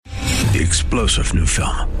The explosive new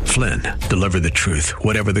film, Flynn, Deliver the Truth,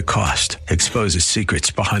 Whatever the Cost, exposes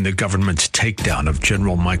secrets behind the government's takedown of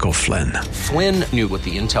General Michael Flynn. Flynn knew what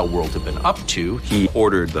the intel world had been up to. He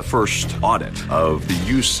ordered the first audit of the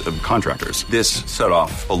use of contractors. This set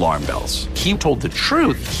off alarm bells. He told the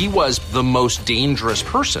truth. He was the most dangerous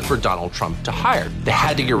person for Donald Trump to hire. They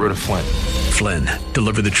had to get rid of Flynn. Flynn,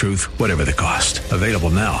 Deliver the Truth, Whatever the Cost. Available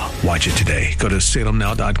now. Watch it today. Go to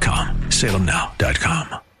salemnow.com.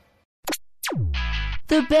 salemnow.com.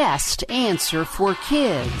 The best answer for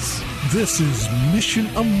kids. This is Mission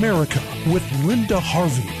America with Linda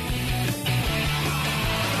Harvey.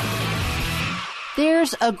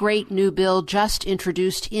 There's a great new bill just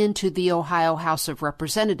introduced into the Ohio House of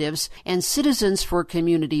Representatives, and Citizens for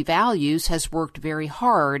Community Values has worked very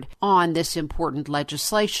hard on this important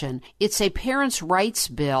legislation. It's a parents' rights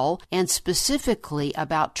bill, and specifically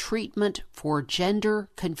about treatment for gender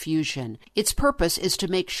confusion. Its purpose is to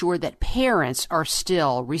make sure that parents are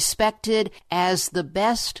still respected as the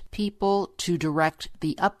best people to direct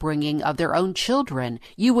the upbringing of their own children.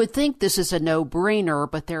 You would think this is a no-brainer,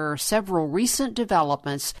 but there are several recent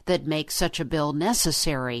developments that make such a bill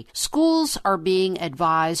necessary. Schools are being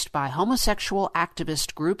advised by homosexual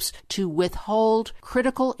activist groups to withhold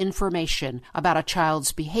critical information about a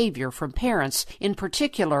child's behavior from parents, in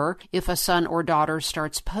particular if a son or daughter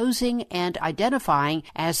starts posing and identifying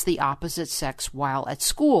as the opposite sex while at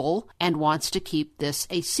school and wants to keep this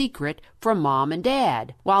a secret from mom and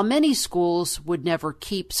dad. While many schools would never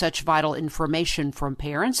keep such vital information from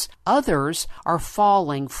parents, others are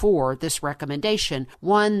falling for this recommendation,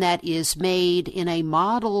 one that is made in a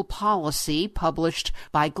model policy published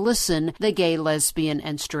by GLSEN, the Gay, Lesbian,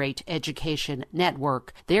 and Straight Education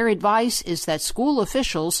Network. Their advice is that school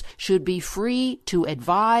officials should be free to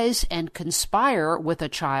advise and conspire with a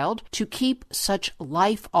child to keep such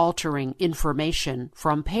life-altering information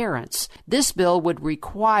from parents. This bill would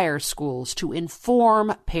require schools to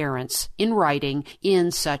inform parents in writing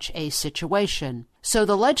in such a situation. So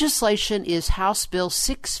the legislation is House Bill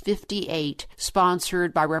 658,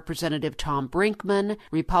 sponsored by Representative Tom Brinkman,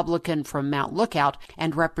 Republican from Mount Lookout,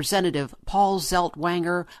 and Representative Paul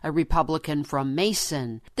Zeltwanger, a Republican from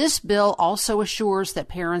Mason. This bill also assures that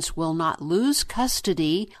parents will not lose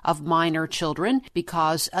custody of minor children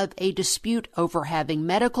because of a dispute over having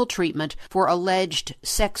medical treatment for alleged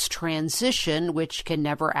sex transition, which can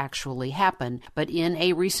never actually happen. But in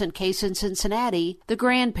a recent case in Cincinnati, the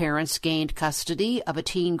grandparents gained custody of a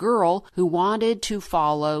teen girl who wanted to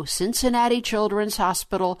follow Cincinnati Children's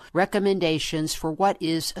Hospital recommendations for what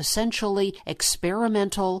is essentially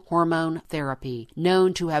experimental hormone therapy,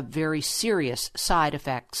 known to have very serious side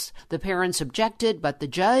effects. The parents objected, but the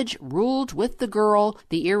judge ruled with the girl,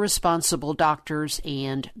 the irresponsible doctors,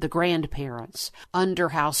 and the grandparents. Under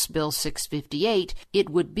House Bill 658, it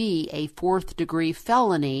would be a fourth-degree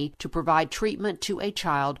felony to provide treatment to a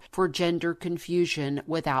child for gender confusion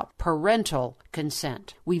without parental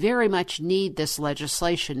consent. We very much need this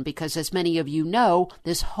legislation because, as many of you know,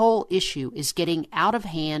 this whole issue is getting out of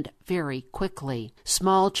hand very quickly.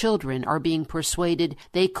 Small children are being persuaded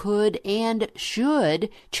they could and should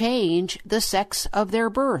change the sex of their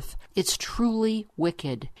birth. It's truly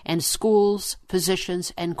wicked, and schools,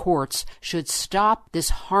 physicians, and courts should stop this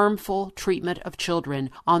harmful treatment of children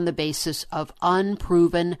on the basis of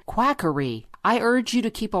unproven quackery. I urge you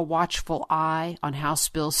to keep a watchful eye on House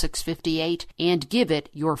Bill 658 and give it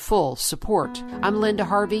your full support. I'm Linda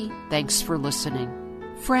Harvey. Thanks for listening.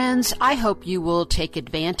 Friends, I hope you will take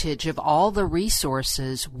advantage of all the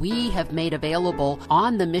resources we have made available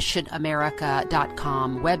on the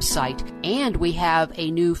missionamerica.com website, and we have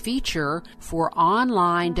a new feature for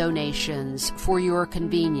online donations for your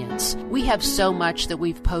convenience. We have so much that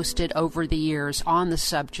we've posted over the years on the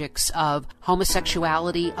subjects of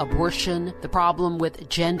homosexuality, abortion, the problem with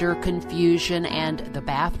gender confusion and the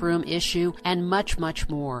bathroom issue, and much, much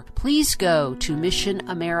more. Please go to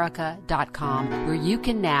missionamerica.com where you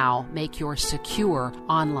can now make your secure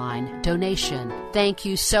online donation. Thank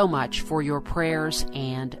you so much for your prayers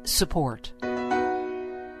and support.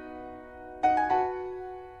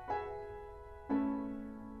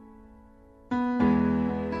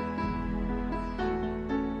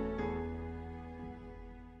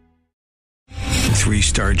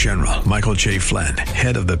 Three-star General Michael J. Flynn,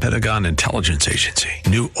 head of the Pentagon Intelligence Agency,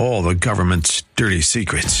 knew all the government's dirty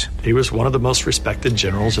secrets. He was one of the most respected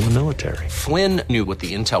generals in the military. Flynn knew what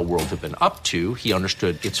the intel world had been up to. He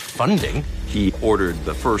understood its funding. He ordered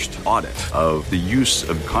the first audit of the use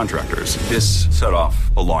of contractors. This set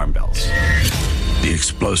off alarm bells. The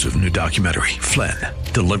explosive new documentary, Flynn,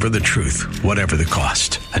 Deliver the truth, whatever the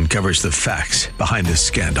cost. Uncovers the facts behind the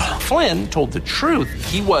scandal. Flynn told the truth.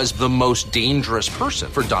 He was the most dangerous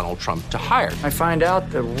person for Donald Trump to hire. I find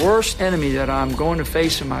out the worst enemy that I'm going to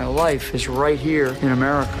face in my life is right here in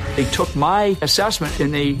America. They took my assessment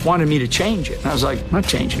and they wanted me to change it. And I was like, I'm not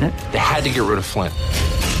changing it. They had to get rid of Flynn.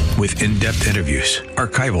 With in-depth interviews,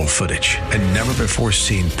 archival footage, and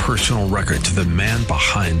never-before-seen personal records of the man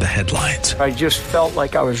behind the headlines. I just felt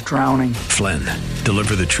like I was drowning. Flynn,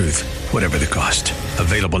 deliver the truth, whatever the cost.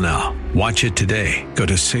 Available now. Watch it today. Go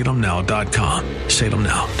to salemnow.com.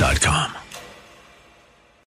 salemnow.com.